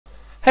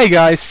Hey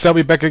guys,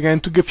 Selbi back again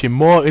to give you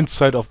more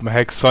insight of my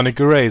hack Sonic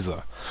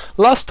ERaZor.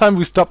 Last time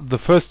we stopped at the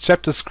first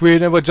chapter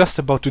screen and we're just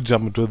about to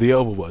jump into the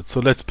overworld,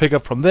 so let's pick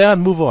up from there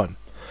and move on.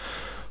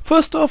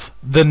 First off,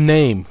 the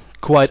name.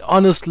 Quite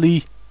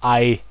honestly,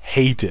 I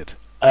hate it.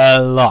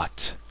 A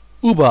lot.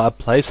 Overworld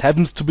place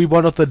happens to be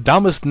one of the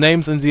dumbest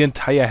names in the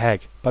entire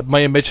hack, but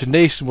my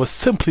imagination was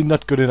simply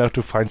not good enough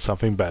to find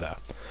something better.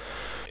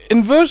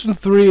 In version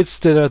 3 it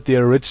still had the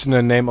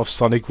original name of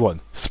Sonic 1,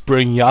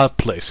 Spring Yard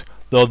Place.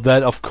 Though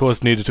that of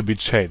course needed to be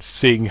changed,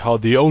 seeing how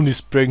the only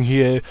spring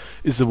here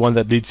is the one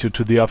that leads you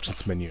to the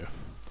options menu.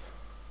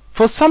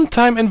 For some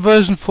time in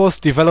version 4's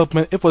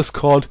development it was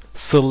called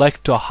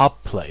Selector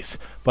Hub Place,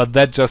 but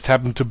that just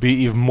happened to be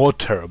even more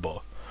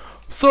terrible.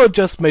 So I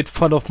just made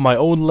fun of my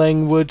own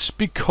language,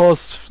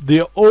 because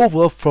the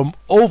over from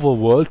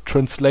Overworld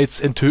translates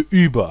into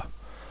Über.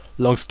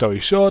 Long story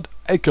short,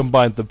 I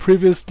combined the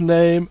previous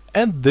name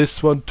and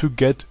this one to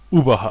get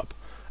Überhub.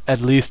 At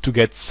least to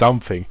get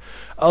something,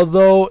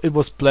 although it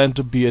was planned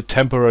to be a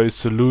temporary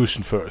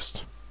solution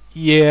first.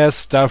 Yeah,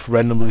 stuff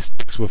randomly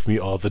sticks with me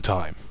all the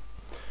time.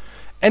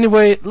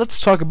 Anyway, let's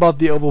talk about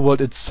the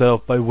overworld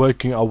itself by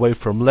working our way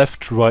from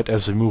left to right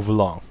as we move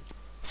along.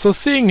 So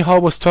seeing how I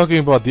was talking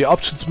about the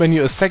options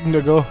menu a second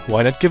ago,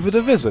 why not give it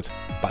a visit?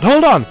 But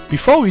hold on,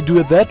 before we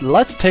do that,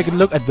 let's take a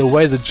look at the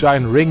way the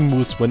giant ring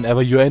moves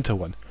whenever you enter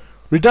one.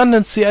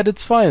 Redundancy at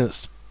its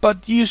finest.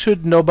 But you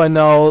should know by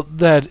now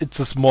that it's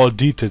the small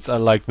details I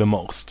like the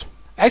most.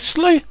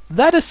 Actually,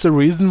 that is the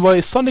reason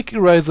why Sonic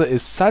ERaZor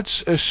is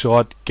such a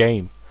short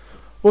game.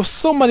 With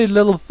so many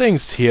little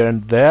things here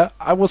and there,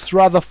 I was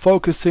rather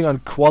focusing on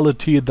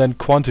quality than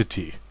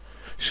quantity.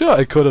 Sure,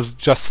 I could have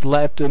just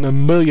slapped in a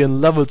million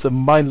levels and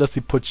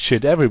mindlessly put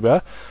shit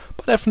everywhere,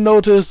 but I've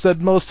noticed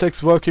that most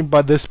hacks working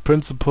by this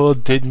principle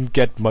didn't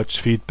get much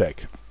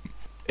feedback.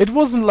 It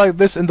wasn't like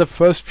this in the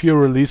first few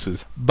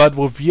releases, but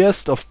with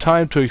years of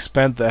time to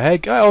expand the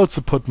hack, I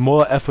also put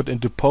more effort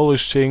into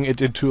polishing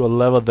it into a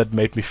level that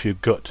made me feel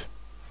good.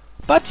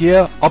 But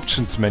yeah,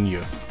 options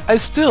menu. I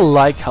still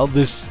like how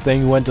this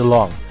thing went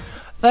along.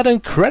 That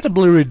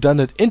incredibly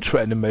redundant intro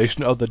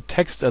animation of the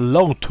text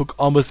alone took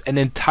almost an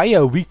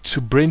entire week to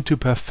bring to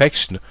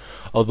perfection,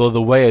 although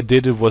the way I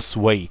did it was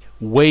way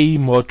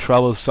more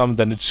troublesome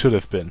than it should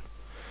have been.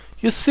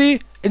 You see,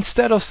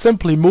 instead of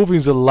simply moving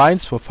the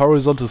lines with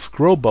horizontal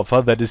scroll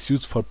buffer that is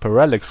used for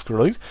parallax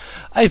scrolling,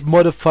 I've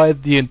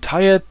modified the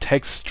entire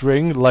text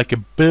string like a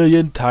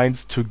billion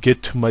times to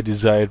get to my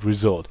desired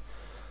result.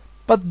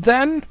 But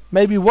then,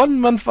 maybe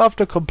 1 month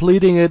after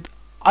completing it,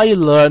 I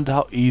learned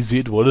how easy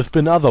it would have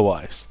been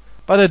otherwise.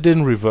 But I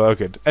didn't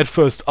rework it, at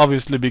first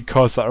obviously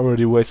because I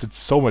already wasted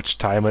so much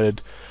time on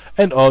it,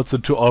 and also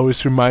to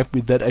always remind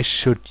me that I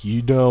should,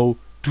 do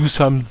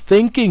some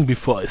thinking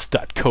before I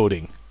start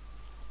coding.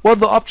 Well,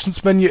 the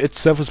options menu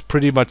itself is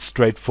pretty much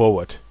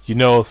straightforward.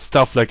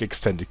 Stuff like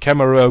extended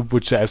camera,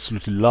 which I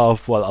absolutely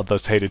love while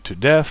others hate it to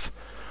death.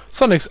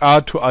 Sonic's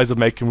art to either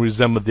make him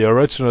resemble the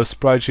original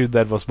sprite sheet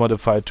that was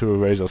modified to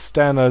ERaZor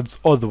standards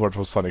or the one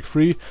from Sonic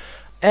 3.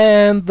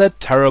 And that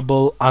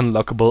terrible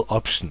unlockable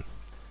option.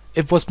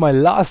 It was my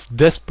last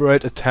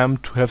desperate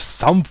attempt to have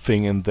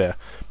something in there,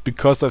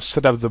 because I've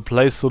set up the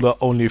placeholder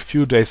only a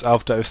few days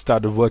after I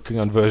started working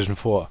on version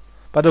 4.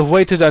 But I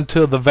waited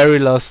until the very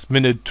last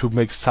minute to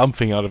make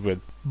something out of it,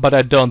 but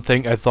I don't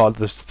think I thought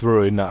this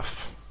through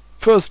enough.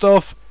 First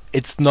off,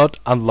 it's not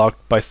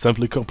unlocked by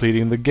simply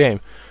completing the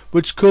game,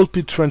 which could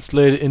be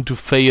translated into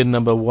failure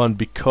number 1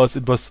 because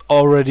it was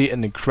already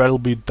an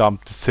incredibly dumb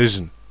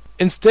decision.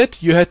 Instead,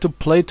 you had to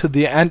play to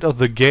the end of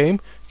the game,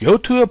 go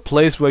to a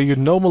place where you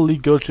normally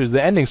go to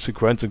the ending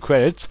sequence and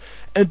credits,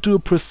 and do a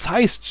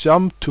precise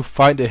jump to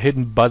find a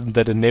hidden button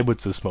that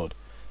enables this mode.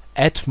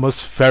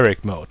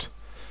 Atmospheric mode.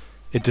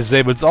 It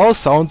disables all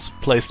sounds,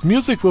 plays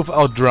music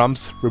without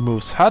drums,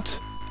 removes HUD,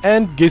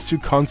 and gives you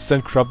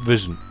constant crop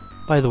vision.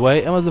 By the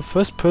way, am I the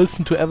first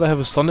person to ever have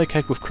a Sonic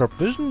hack with crop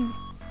vision?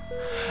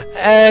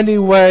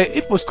 Anyway,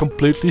 it was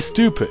completely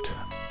stupid.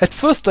 At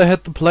first I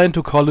had the plan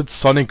to call it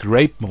Sonic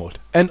Rape Mode,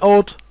 an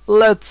old,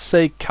 let's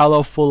say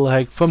colorful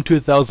hack from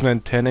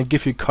 2010 and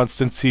give you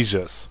constant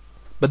seizures.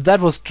 But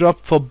that was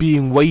dropped for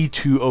being way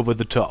too over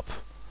the top.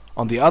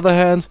 On the other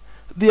hand,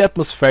 the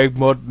atmospheric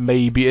mode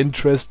may be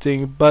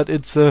interesting, but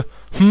it's a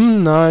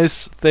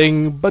nice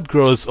thing but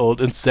grows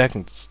old in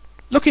seconds.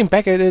 Looking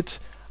back at it,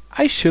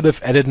 I should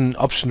have added an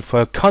option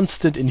for a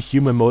constant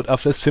inhuman mode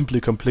after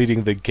simply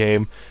completing the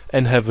game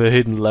and have a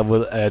hidden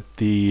level at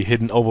the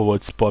hidden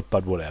overworld spot,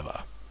 but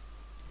whatever.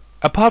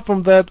 Apart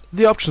from that,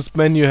 the options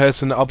menu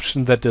has an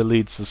option that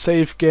deletes the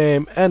save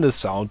game and a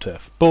sound tab,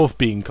 both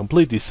being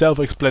completely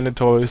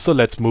self-explanatory, so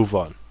let's move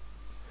on.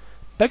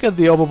 Back at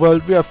the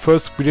overworld, we are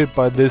first greeted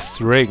by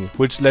this ring,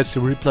 which lets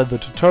you replay the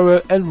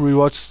tutorial and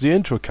rewatch the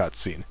intro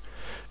cutscene.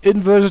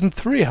 In version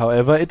 3,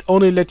 however, it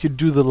only let you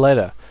do the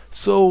latter,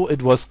 so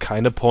it was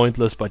kinda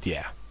pointless, but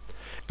yeah.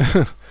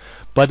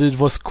 But it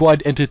was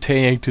quite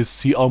entertaining to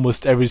see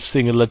almost every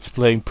single Let's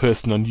Playing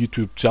person on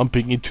YouTube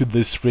jumping into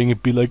this ring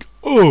and be like,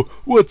 "Oh,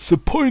 what's the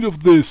point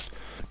of this?"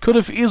 could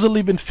have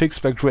easily been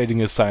fixed by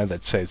creating a sign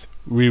that says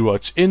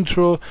rewatch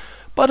intro,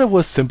 but I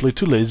was simply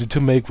too lazy to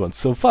make one,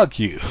 so fuck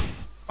you.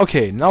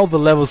 Okay, now the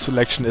level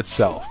selection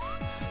itself.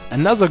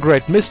 Another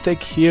great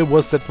mistake here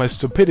was that my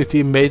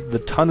stupidity made the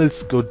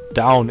tunnels go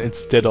down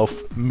instead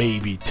of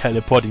maybe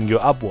teleporting you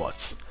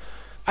upwards.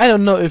 I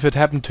don't know if it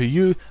happened to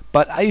you,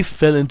 but I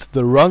fell into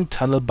the wrong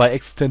tunnel by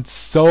accident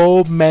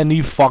so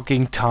many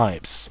fucking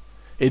times.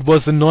 It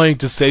was annoying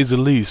to say the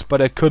least, but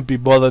I couldn't be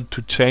bothered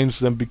to change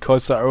them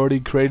because I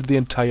already created the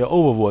entire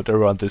overworld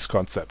around this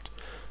concept,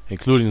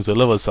 including the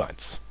level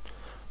signs.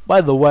 By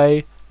the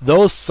way,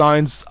 those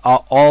signs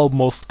are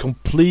almost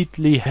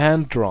completely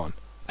hand-drawn.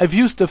 I've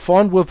used a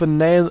font with a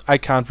name I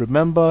can't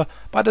remember,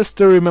 but I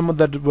still remember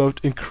that it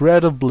worked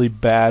incredibly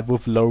bad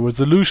with low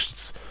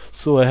resolutions,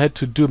 so I had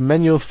to do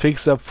manual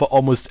fix-up for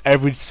almost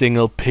every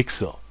single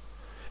pixel.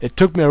 It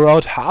took me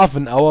around half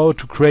an hour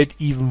to create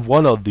even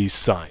one of these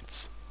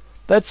signs.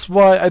 That's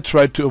why I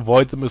tried to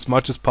avoid them as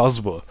much as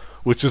possible,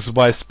 which is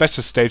why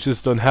special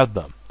stages don't have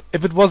them.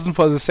 If it wasn't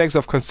for the sake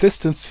of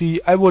consistency,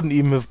 I wouldn't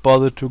even have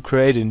bothered to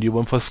create a new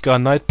one for Scar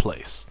Night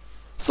Place.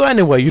 So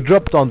anyway, you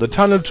drop down the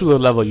tunnel to the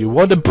level you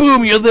want and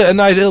boom, you're there,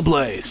 Night Hill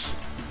Place!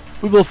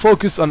 We will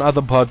focus on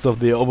other parts of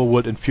the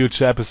overworld in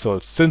future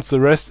episodes, since the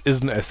rest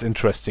isn't as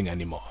interesting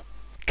anymore.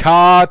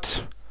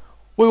 Cut!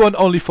 We won't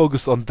only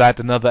focus on that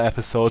in other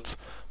episodes,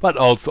 but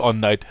also on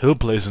Night Hill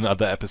Place in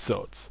other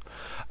episodes.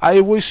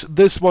 I wish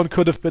this one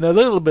could have been a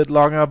little bit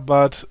longer,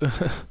 but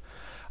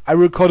I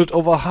recorded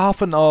over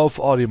half an hour of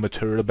audio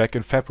material back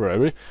in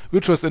February,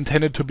 which was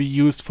intended to be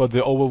used for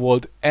the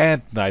overworld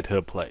and Night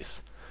Hill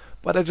Place.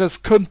 But I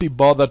just couldn't be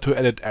bothered to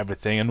edit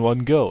everything in one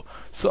go,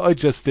 so I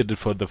just did it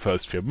for the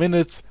first few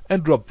minutes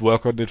and dropped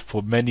work on it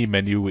for many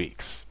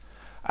weeks.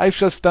 I've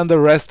just done the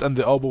rest on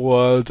the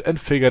overworld and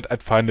figured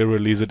I'd finally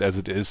release it as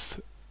it is,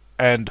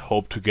 and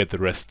hope to get the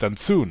rest done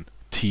soon.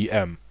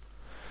 TM.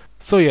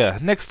 So yeah,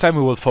 next time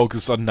we will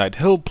focus on Night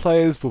Hill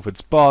Place with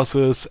its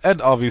bosses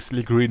and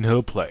obviously Green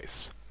Hill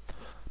Place.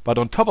 But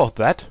on top of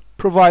that,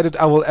 provided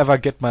I will ever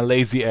get my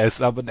lazy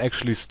ass up and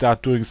actually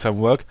start doing some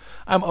work,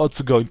 I'm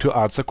also going to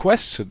answer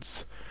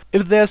questions.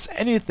 If there's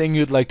anything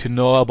you'd like to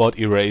know about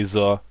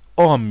ERaZor,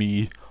 or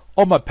me,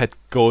 or my pet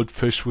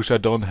goldfish which I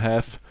don't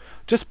have,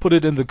 just put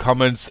it in the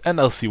comments and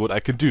I'll see what I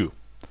can do.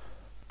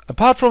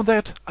 Apart from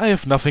that, I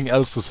have nothing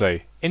else to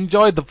say.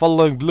 Enjoy the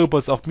following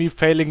bloopers of me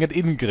failing at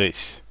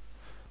English.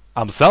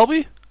 I'm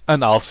Selbi,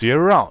 and I'll see you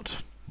around.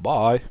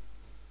 Bye.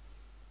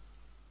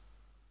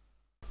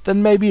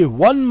 Then maybe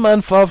 1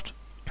 month after...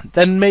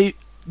 then maybe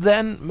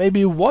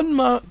 1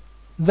 month...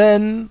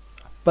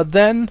 but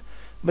then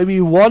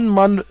maybe 1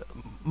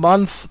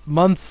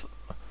 month...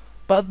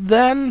 but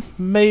then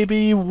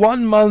maybe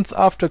 1 month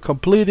after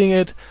completing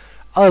it,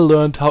 I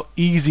learned how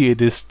easy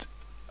it is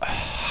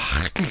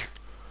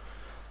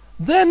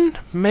then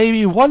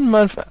maybe 1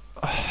 month...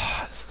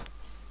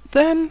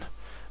 then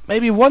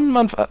maybe 1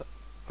 month...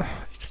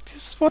 ich krieg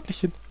dieses Wort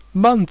nicht hin.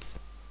 Month.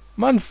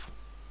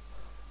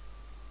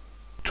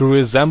 To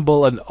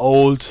resemble an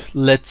old,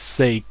 let's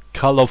say,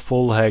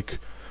 colorful hack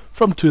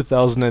from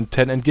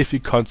 2010 and give you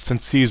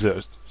constant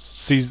seizures.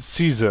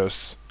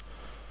 Seizures.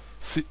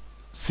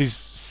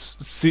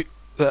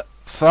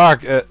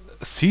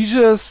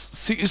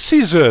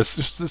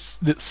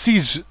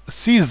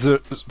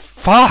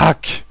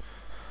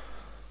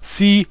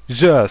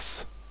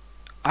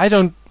 I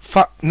don't...